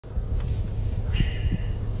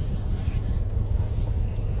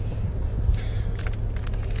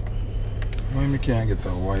Why me can't get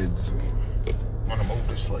a wide zoom? Wanna move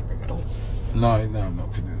this like the middle? No, I'm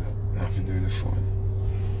not to do that. I have to do the phone.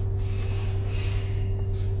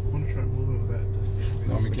 I want to try moving back this thing.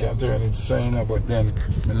 No, me can't turn it sign up, but then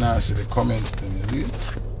me not see the comments then, you see?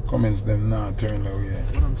 Comments them not turn away.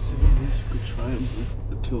 What I'm saying is you could try and move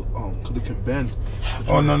until cause it can bend.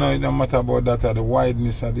 Oh no, it don't matter about that, the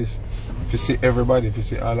wideness of this. If you see everybody, if you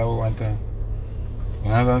see all of one time.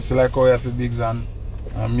 You understand? See like how you see Biggs and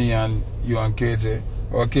me and you and KJ.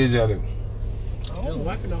 Or KJ do? Yo,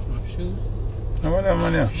 wiping off my shoes. No what that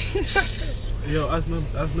man here? Yo, as my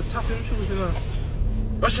tapping shoes, you know.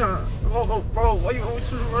 Russia, bro, why you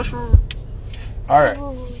always Russia? Alright.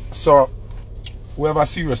 So we have a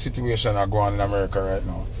serious situation going on in America right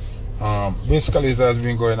now. Basically it has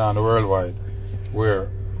been going on worldwide where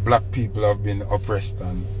black people have been oppressed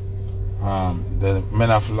and the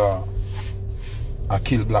men of law have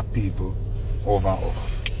killed black people over and over.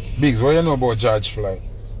 Biggs, what do you know about George Floyd?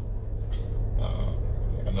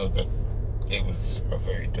 I know that it was a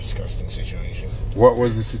very disgusting situation. What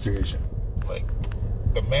was the situation? Like,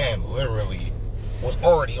 the man literally was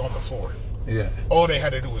already on the floor. Yeah. All they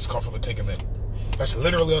had to do was cuff him and take him in. That's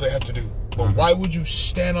literally all they had to do. But why would you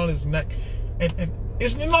stand on his neck? And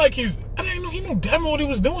it's not like he knew damn well what he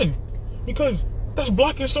was doing. Because that's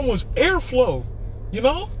blocking someone's airflow. You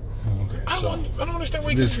know? Okay. I don't understand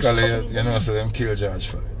why you basically, you know, so them kill George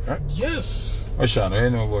Floyd, right? Yes. Oshan, what do you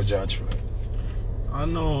know about George Floyd? I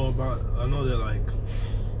know that like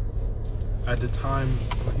at the time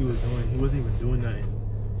what he was doing, he wasn't even doing that,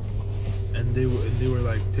 and they were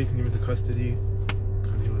like taking him into custody.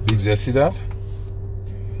 And he was Biggs, you see that?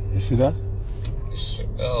 You see that?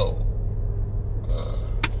 No.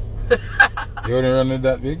 You want to run with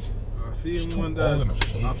that, Biggs? I feel him one all in the that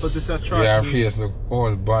face. I put this at try. Yeah, her face look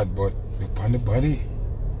all bad, but look on the body.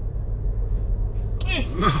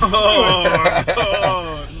 No.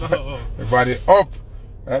 The body up.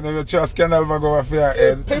 I never trust Kendall go over for your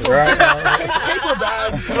head. Paper, Right? paper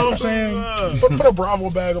bags, you know what I'm saying? Put a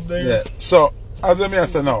Bravo bag up there. Yeah. So, as I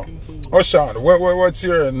say now, Oshan, what's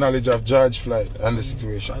your knowledge of George Floyd and the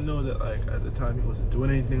situation? I know that like at the time he wasn't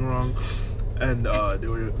doing anything wrong, and they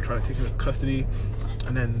were trying to take him into custody,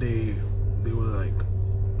 and then they were like,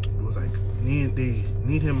 it was like they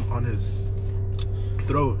need him on his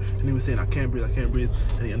throat, and he was saying I can't breathe,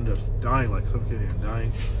 and he ended up dying, like suffocating and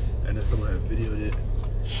dying, and then someone had videoed it,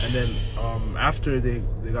 and then after they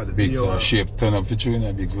got the Biggs, video, shape turn up for you in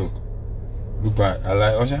that Biggs look. Look back, I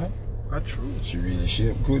like Oshan. not true. She really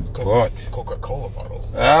shaped good, but Coca-Cola bottle.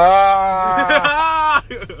 ah,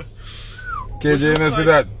 KJ, you know see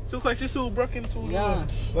that? She looks like she's so broke into Yeah.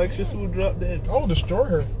 like she's so dropped dead. I will destroy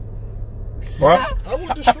her. What? I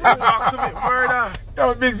will destroy her. I'll commit murder.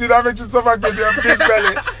 Yo, Biggs, you don't make you so much with your big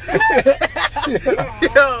belly.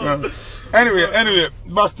 Yo. Anyway,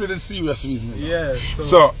 back to the serious reason. Yeah.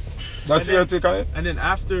 So that's And your then- take on it? And then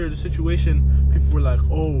after the situation, people were like,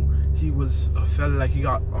 "Oh, he was a felon, like he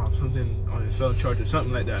got something on his felon charge or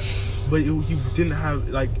something like that." But he didn't have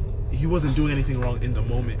like he wasn't doing anything wrong in the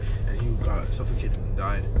moment, and he got suffocated and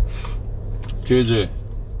died. KJ.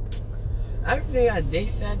 Everything that they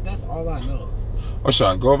said, that's all I know.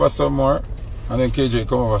 Oshan, go over some more, and then KJ,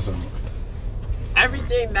 come over some more.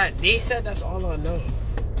 Everything that they said, that's all I know.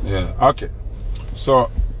 Yeah, okay. So,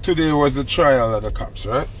 today was the trial of the cops,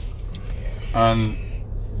 right? And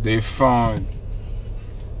they found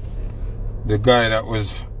the guy that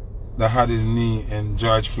had his knee in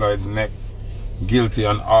George Floyd's neck guilty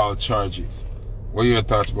on all charges. What are your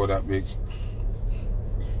thoughts about that, Biggs?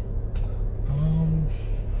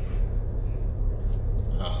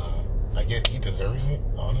 I guess he deserves it,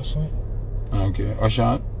 honestly. Okay,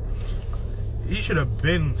 Oshan? He should have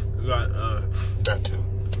been got That too.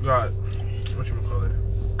 what you call it,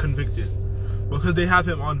 convicted, because they have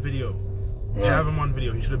him on video. They have him on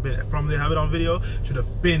video. He should have been they have it on video. Should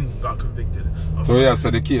have been got convicted. So yeah,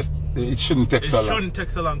 so the case, it shouldn't take so It long. shouldn't take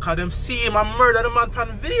so long, cause them see him and murder the man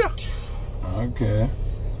on video. Okay.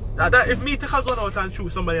 That if me take a gun out and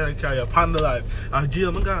shoot somebody and carry a panda life, and jail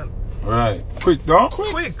I'm gone. Right. Quick, though?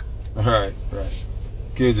 Quick. Right.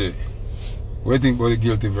 KJ, what do you think about the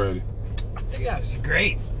guilty verdict? I think that's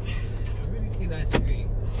great. I really think that's great.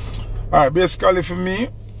 Alright, basically for me,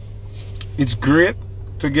 it's great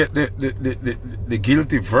to get the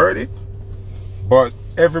guilty verdict, but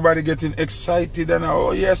everybody getting excited and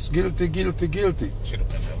oh yes, guilty. Should have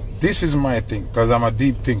been him. This is my thing, because I'm a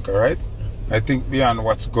deep thinker, right? I think beyond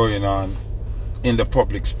what's going on in the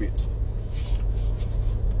public space.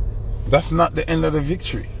 That's not the end of the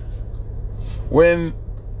victory. When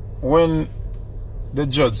the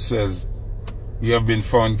judge says you have been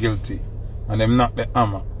found guilty and them knock the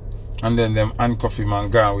hammer and then them handcuff him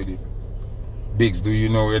and gone with him. Biggs, do you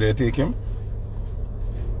know where they take him?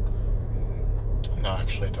 No,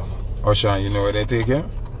 actually, I don't know. Oshan, you know where they take him?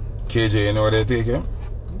 KJ, you know where they take him?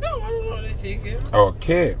 No, I don't know where they take him.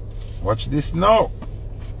 Okay, watch this now.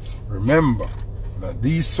 Remember that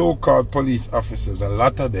these so-called police officers, a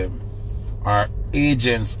lot of them are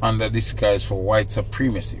agents under disguise for white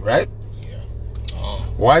supremacy, right? Yeah.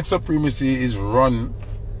 Oh. White supremacy is run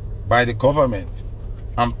by the government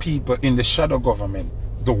and people in the shadow government,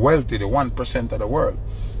 the wealthy, the 1% of the world.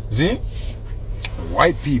 See?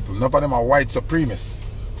 White people, none of them are white supremacists.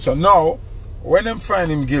 So now, when them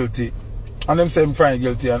find him guilty, and them say him find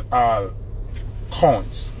guilty on all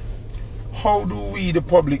counts, how do we, the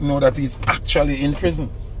public, know that he's actually in prison?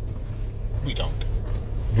 We don't.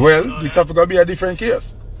 Well, this have to be a different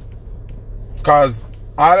case. Because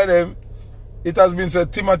all of them, it has been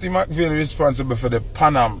said Timothy McVeigh is responsible for the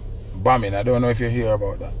Pan Am bombing. I don't know if you hear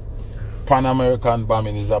about that. Pan American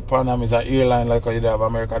bombing is Pan Am is an airline like you have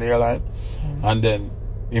American airline. And then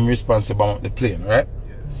him responsible about the plane, right?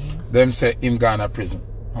 Them say him gone to prison.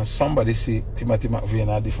 And somebody see Timothy McVeigh in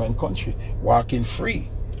a different country, walking free.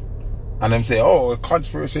 And them say, oh, a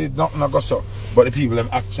conspiracy, nothing go so. But the people them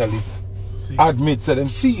actually admit to them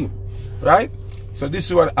see him, right? So this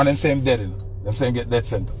is what, and them say him dead, them say him get death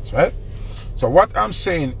sentence, right? So what I'm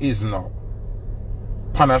saying is now,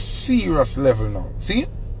 on a serious level now, see?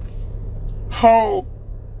 How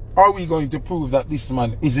are we going to prove that this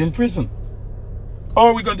man is in prison? How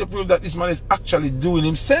are we going to prove that this man is actually doing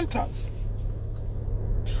him sentence?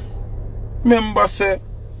 Remember say,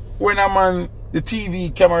 when a man, the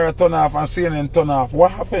TV camera turn off and CNN turn off,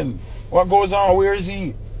 what happened? What goes on? Where is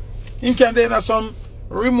he? He can be in some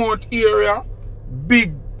remote area,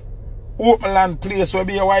 big open land place where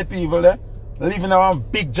be a white people there, living in a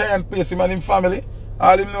big giant place, him and him family.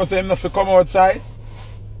 All him know say him not to come outside.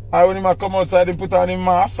 And when him come outside, him put on him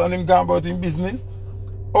mask and him gone about him business.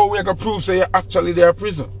 Oh, we can prove say you're actually there in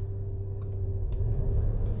prison.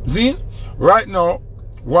 See? Right now,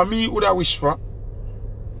 what me would have wished for,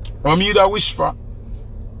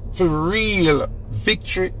 for real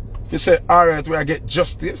victory, if you say, alright, we get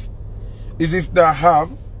justice, is if they have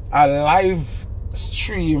a live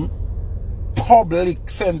stream public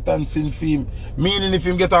sentencing for him. Meaning if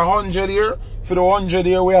him get 100 year, for the 100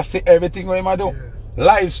 year we have to see everything what him do. Yeah.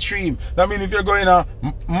 Live stream. That mean if you're going to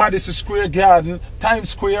Madison Square Garden,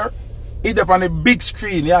 Times Square, it up on a big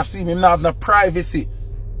screen, you see him not have no privacy.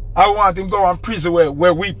 I want him go on prison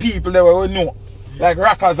where we people there where we know. Like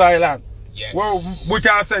Rikers Island. Yes. Well, we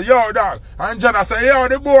can say, yo, dog. And Jenna say, yo,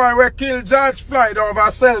 the boy we killed George Floyd over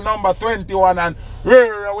cell number 21 and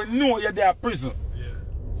we know you're there at prison. Yeah.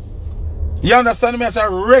 You understand me? I say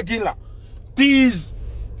regular. These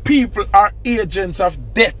people are agents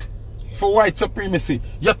of death for white supremacy.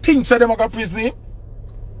 You think so them are going to prison him?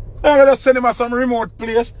 They're going to send him to some remote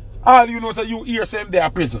place. All you know is that you hear say him there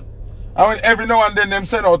at prison. And when every now and then them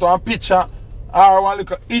send out one picture or one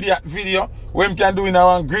little idiot video where him can do in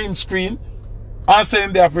a green screen and say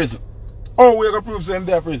him there at prison. Oh, we're going to prove say him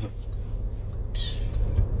there at prison.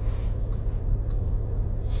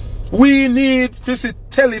 We need to see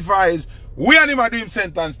televised. We and him are doing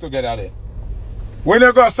sentence together there. When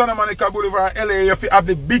you go to Santa Monica Boulevard, LA, you have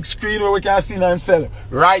the big screen where we can see himself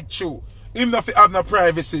right through. Him not have no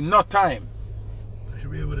privacy, no time. I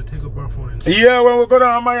should be able to take up our phone. Yeah, when we go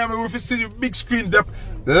down to Miami, we see the big screen, the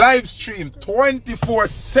live stream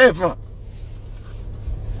 24/7.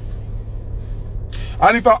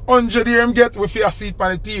 And if 100 year him get, we feel see it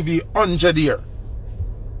on the TV 100 year.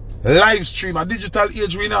 Live stream, a digital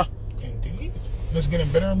age winner. Indeed. Let's get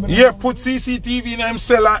him better and better. Yeah, put CCTV in him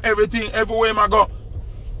cell and everything, everywhere I go.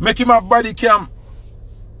 Make him a body cam.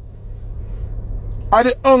 And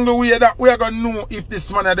the only way that we are going to know if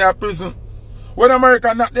this man is there in prison. When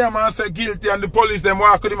America not there, man say guilty and the police them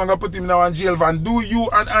walk with him and go put him in a jail van. Do you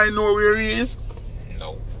and I know where he is?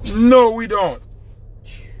 No. No, we don't.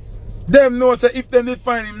 Them know say if they did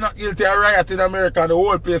find him not guilty, a riot in America, the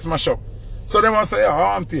whole place mash up. So they must say, oh,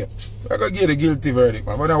 I'm here. I gotta give the guilty verdict,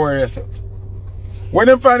 man. But don't worry yourself. When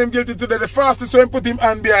they find him guilty today, the fastest way put him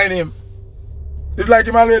hand behind him. It's like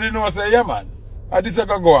him already know say, yeah man, I this I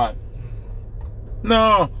can go on.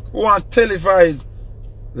 No, we want televised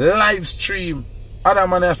live stream. Other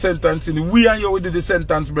man are sentencing. We and you will do the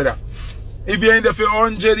sentence, brother. If you're in there for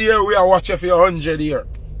 100 years, we are watching for 100 years.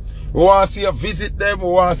 We want to see you visit them. We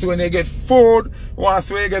want to see when they get food. We want to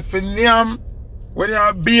see when you get for nyam. When you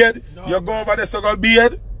have beard, no, you go over there so go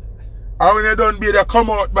beard. And when you done beard, you come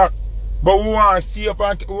out back. But we want to see up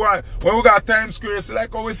and when we got Times Square, it's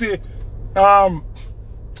like how we see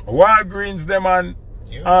Walgreens them and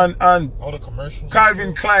Yeah. And all the commercials.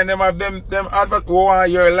 Calvin Klein, them have them advert over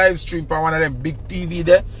your live stream for one of them big TV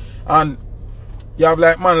there. And you have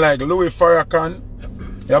like man like Louis Farrakhan.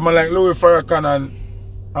 You have man like Louis Farrakhan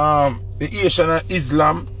and the Asian and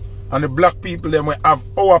Islam and the black people, them we have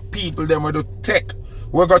our people, them we do tech.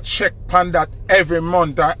 We go check on that every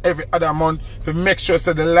month or every other month to make sure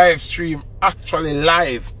that the live stream actually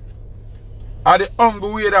live. Are the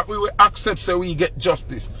only way that we will accept so we get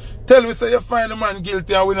justice. Tell me say you find a man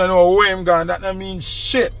guilty and we don't know where him gone, that don't mean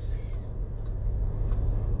shit.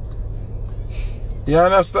 You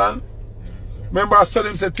understand? Remember I saw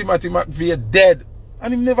them say Timothy McVeigh dead.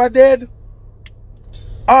 And him never dead.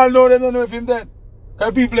 All know they don't know if him dead.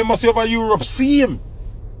 Because people must over Europe see him.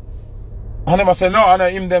 And they must say, no, and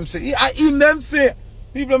him them say. Him them say.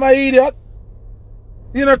 People are idiot.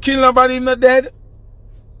 You not kill nobody, him not dead.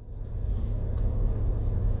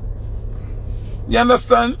 You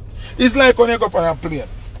understand? It's like when you go up on a plane.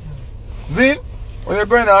 See? When you're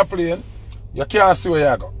going on a plane, you can't see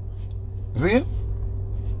where you go. See?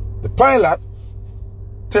 The pilot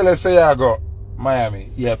tell us say you go Miami.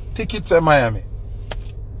 You have tickets in Miami.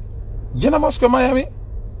 You know must go Miami?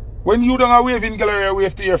 When you don't wave in gallery,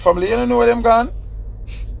 wave to your family, you don't know where them gone?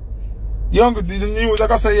 You don't the news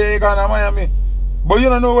like I say you ain't gone to Miami. But you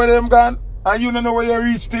don't know where them gone, and you don't know where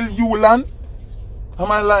you reach till you land.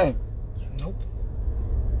 Am I lying? Nope.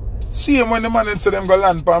 See him when the man said them go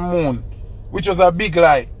land on moon, which was a big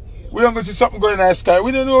lie. We don't go see something going in the sky.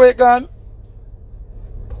 We don't know where it gone.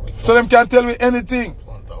 So them can't tell me anything.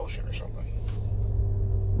 On the ocean or something.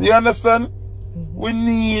 You understand? We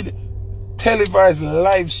need televised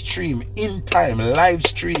live stream, in time, live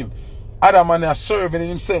stream. Other man are serving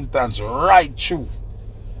him sentence right through.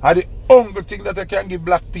 And the only thing that I can give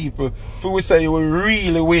black people for we say you will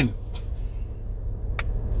really win.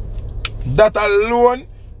 That alone,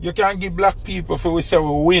 you can give black people for we say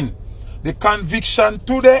we win. The conviction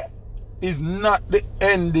today is not the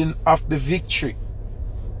ending of the victory.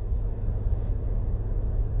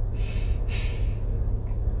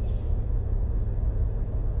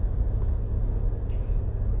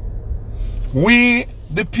 We,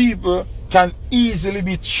 the people, can easily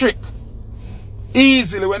be tricked.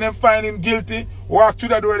 Easily, when they find him guilty, walk through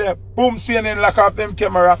the door there, boom, CNN lock off them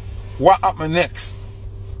camera. What happens next?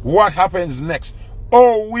 What happens next?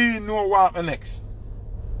 Oh, we know what happens next.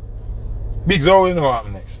 Biggs, oh, we know what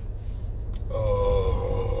happens next.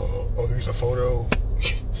 Oh, here's a photo.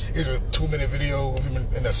 Here's a 2-minute video of him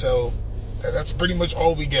in a cell. That's pretty much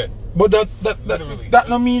all we get. But that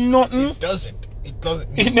don't mean nothing. It doesn't. It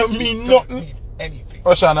doesn't mean, it don't mean nothing. Mean anything.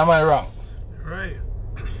 Oshan, am I wrong? Right.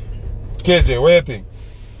 KJ, what do you think?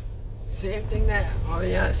 Same thing that all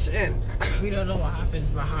y'all saying. We don't know what happens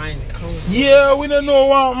behind the closed. Yeah, we don't know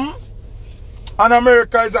what happens. And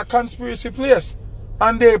America is a conspiracy place.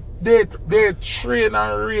 And they train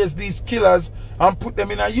and raise these killers and put them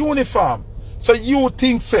in a uniform. So you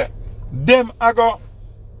think, say, them are going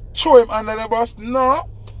to throw him under the bus? No.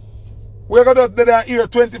 We're going to do that here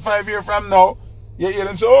 25 years from now. You hear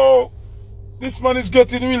them say, oh, this man is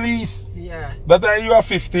getting released. Yeah. That time you are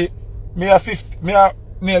 50, me are 50, me are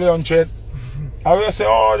nearly 100. I will say,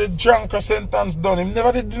 oh, the drunk sentence done. Him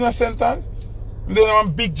never did do a sentence. And then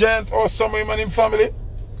one big giant or some him and him family.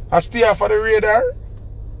 I stay off of the radar.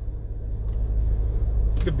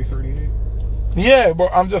 Could be 38. Yeah,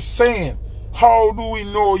 but I'm just saying, how do we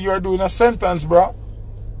know you're doing a sentence, bro?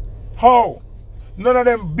 How? None of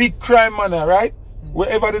them big crime man, right?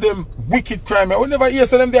 Wherever do them wicked crime, we never hear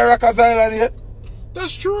them there at Rikers Island yet.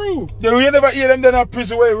 That's true. Yeah, we never hear them there in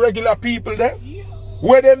prison where regular people there. Yeah.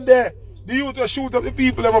 Where them there? The youth will shoot up the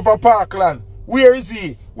people them up at Parkland. Where is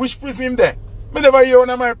he? Which prison him there? Me never hear one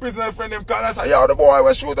of my prisoner friend them call and say, yo, the boy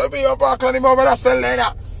will shoot up here at Parkland, him over that cell there.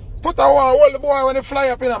 Foota one, hold the boy when they fly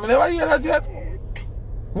up in him. Me never hear that yet.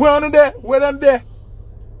 Where are they there? Where them there?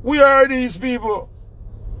 Where are these people?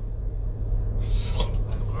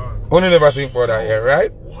 Only never think about that here,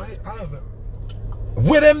 right? What are them?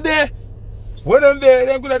 Where them there? Where them there?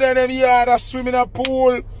 Them good at them yard, swim in a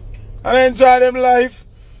pool and enjoy them life.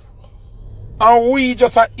 And we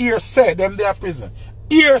just a here say them there prison.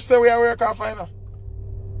 Here say we are work off now.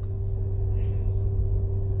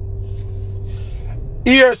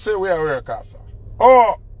 Here say we are work off.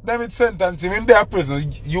 Oh, them it sentence him in their prison.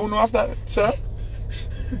 You know of that, sir?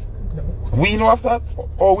 No. We know of that?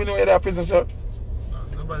 Oh, we know where they are prison, sir?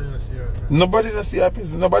 Nobody in the CR. Nobody in the CR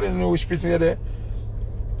prison. Nobody know which prison you're there.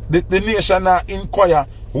 The nation now inquire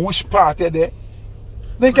which part you're there.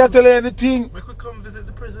 They can't tell you anything. We could come visit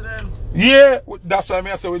the prison then. Yeah, that's why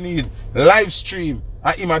I say we need live stream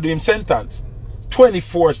and him do him sentence.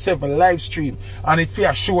 24/7 live stream, and it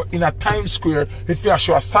fear show in a Times Square, it fear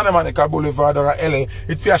show a Santa Monica Boulevard down at LA,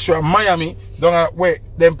 it fear show a Miami down at where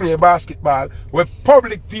them play basketball, where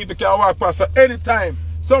public people can walk past. So anytime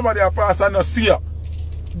somebody a pass and not see her,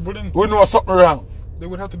 we know something wrong. They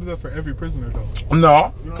would have to do that for every prisoner, though.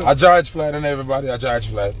 No, a George Floyd and everybody a George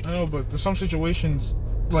Floyd. I know, but there's some situations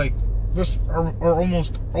like this are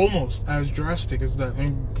almost as drastic as that. I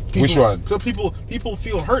mean, people, Which one? So people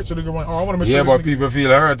feel hurt, so they're going, "Oh, I want to make Yeah, sure." but people feel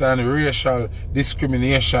hurt, and racial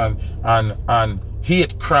discrimination and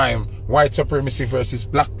hate crime, white supremacy versus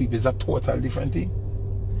black people is a total different thing.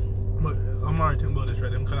 But I'm already thinking about this,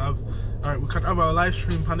 right? We can have our live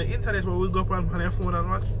stream on the internet where we go up on their phone and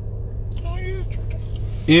watch. Oh yeah, true.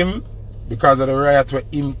 Him, because of the riot where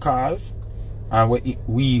him caused, and where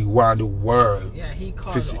we want the world. Yeah, he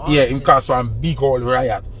caused. Him caused one big old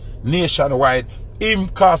riot nationwide. Him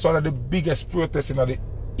caused one of the biggest protests in the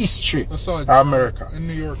history of America. In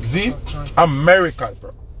New York. See, America,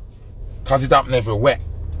 bro, because it happened everywhere.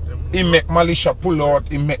 He make militia pull out.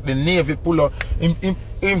 He make the Navy pull out.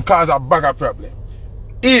 Him cause a bigger problem.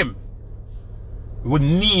 Him would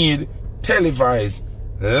need televised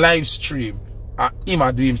live stream and him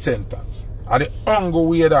a do him sentence. And the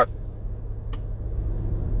only way that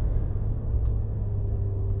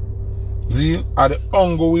see, and the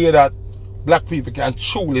only way that black people can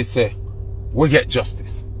truly say we get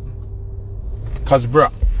justice. Cause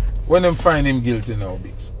bruh, when them find him guilty now,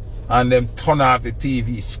 Biggs, and them turn off the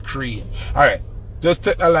TV screen. Alright, just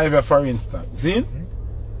take the live here for instance. See?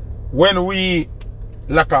 When we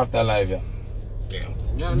lock off the live here,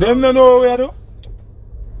 them don't know what we are doing.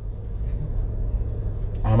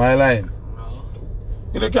 Am I lying? No.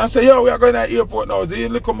 You know, can say, yo, we are going to the airport now. They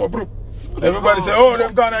look at my group. Everybody say, oh,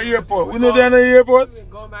 them going to the airport. We know they're in the airport. We're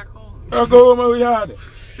going back home. I'll go home and we had it.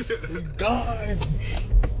 We gone.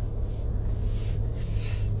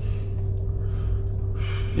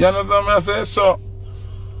 You understand what I say? So,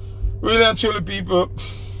 really and truly, people,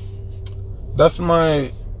 that's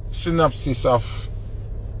my synopsis of.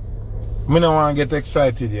 Me don't want to get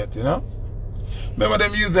excited yet, you know? Remember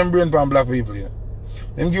them use them brain for black people, you know?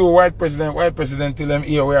 Them give a white president till them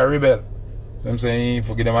here we are rebel. So I'm saying if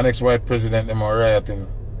we give them a next white president, them are rioting.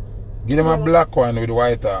 Give them a black one with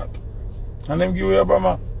white heart. And them give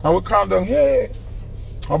Obama. And we calm down, yeah.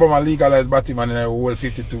 Obama legalized Batman in the whole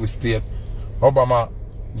 52 state. Obama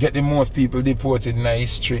get the most people deported in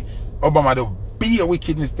history. Obama do be a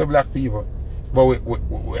wickedness to black people. But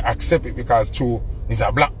we accept it because true, he's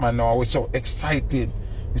a black man now. We're so excited.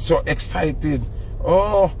 We're so excited.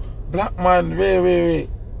 Oh, black man, wait.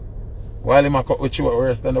 While he might cut with you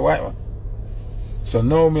worse than the white man. So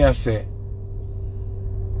now me I say,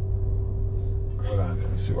 hold on,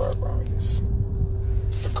 let me see where I'm going with this.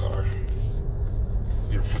 It's the car.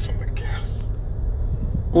 Your foot's on the gas.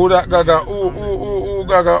 Who that gaga? Who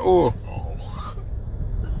gaga? Who? Oh.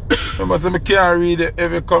 Remember, say me can't read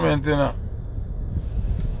every comment, you know.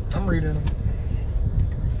 I'm reading them.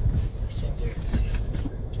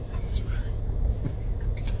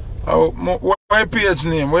 Oh, where page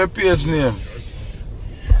name? Where page name?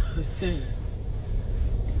 Who's saying?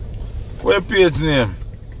 Where page name?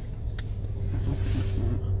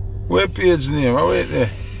 Where page name? Oh, wait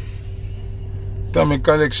there. Tommy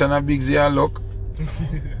collection of Big Z and look. Is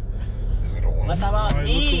it a one? What about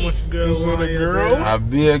me? Is it a girl? A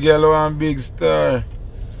big yellow and big star.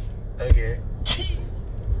 Okay.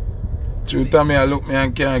 True, Tommy, I look me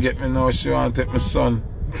and can't get me now. She want to take my son.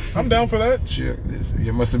 I'm down for that. Sure, this,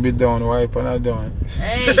 you must be down, wipe and I down.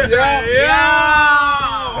 Hey! Yeah.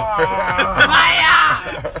 Fire!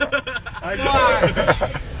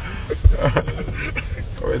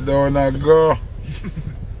 We down and go.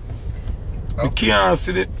 We can't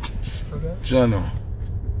see it. For that? Jano.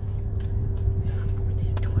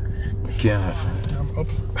 We can't find it. I'm up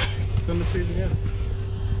for that. It's on the page again.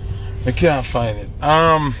 We can't find it.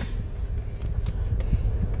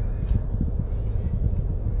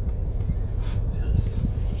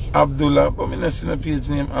 Abdullah, but I don't see the page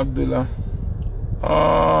name Abdullah.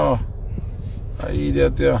 Oh, I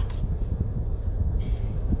idiot there.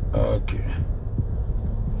 Okay.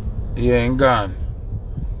 Yeah, and gone.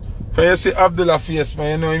 For you see Abdullah face,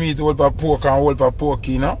 man, you know him eat hold for pork and hold for pork,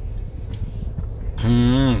 you know?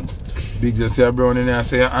 Big just say a brown in there and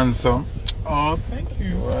say you're handsome. Oh, thank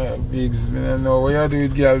you. Well, Biggs, I don't know what you do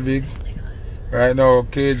with girl, Biggs. Right now,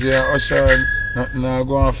 KJ and Usher, nothing now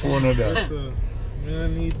go on phone with that. So, I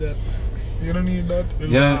don't need that. You don't need that.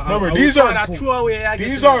 Yeah. Remember, I these will are find a throwaway I get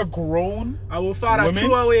these to are them. grown. I will find a women.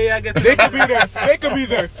 throwaway I get to They them. could be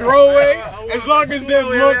their throwaway as long as they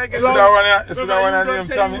look. You see that one, you see that one Remember, named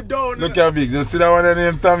you Tommy? don't say you don't. Look at Biggs, you see that one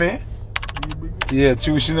named Tommy? Yeah,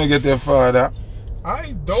 true, she not get her father.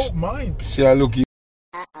 I don't mind. She a look